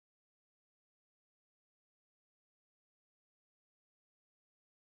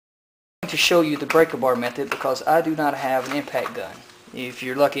to show you the breaker bar method because I do not have an impact gun. If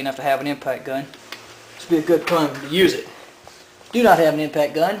you're lucky enough to have an impact gun, this would be a good time to use it. If you do not have an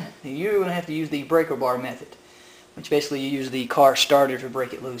impact gun, you're going to have to use the breaker bar method, which basically you use the car starter to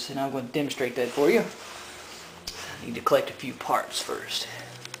break it loose, and I'm going to demonstrate that for you. I need to collect a few parts first.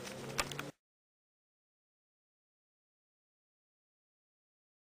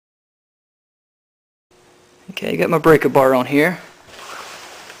 Okay, I got my breaker bar on here.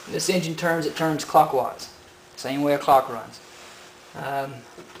 This engine turns, it turns clockwise, same way a clock runs.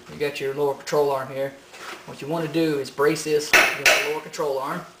 You got your lower control arm here. What you want to do is brace this against the lower control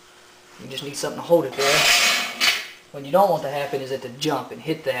arm. You just need something to hold it there. What you don't want to happen is it to jump and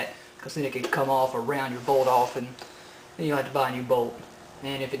hit that, because then it can come off or round your bolt off, and then you'll have to buy a new bolt.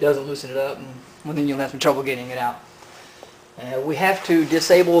 And if it doesn't loosen it up, well, then you'll have some trouble getting it out. We have to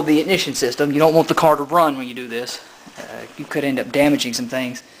disable the ignition system. You don't want the car to run when you do this. You could end up damaging some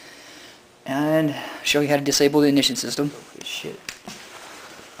things. And I'll show you how to disable the ignition system. Shit.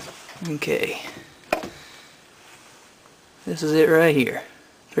 Okay. This is it right here.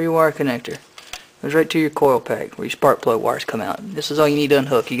 3-wire connector. Goes right to your coil pack where your spark plug wires come out. This is all you need to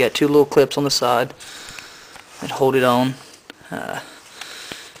unhook. You got 2 little clips on the side that hold it on.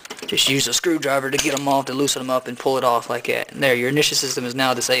 Just use a screwdriver to get them off, to loosen them up and pull it off like that. And there, your ignition system is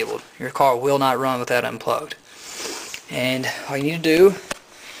now disabled. Your car will not run without unplugged. And all you need to do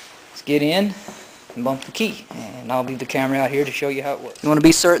is get in and bump the key. And I'll leave the camera out here to show you how it works. You want to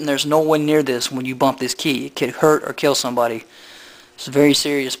be certain there's no one near this when you bump this key. It could hurt or kill somebody. It's a very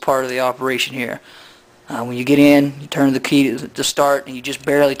serious part of the operation here. When you get in, you turn the key to start, and you just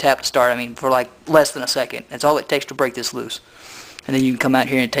barely tap the start. I mean, for like less than a second. That's all it takes to break this loose. And then you can come out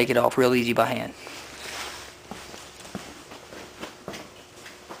here and take it off real easy by hand.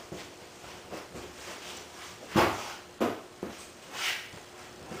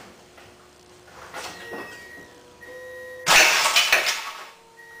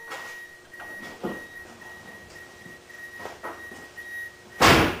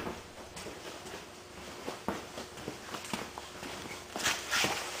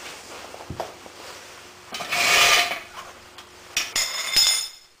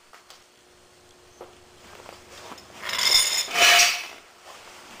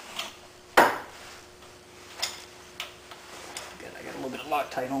 A little bit of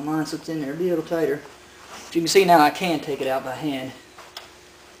Loctite on mine, so it's in there a little tighter. But you can see now I can take it out by hand.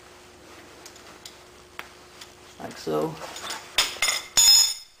 Like so.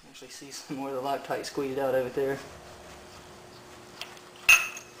 Actually see some more of the Loctite squeezed out of it there.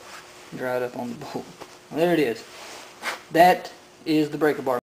 Dry it up on the bolt. Well, there it is. That is the breaker bar.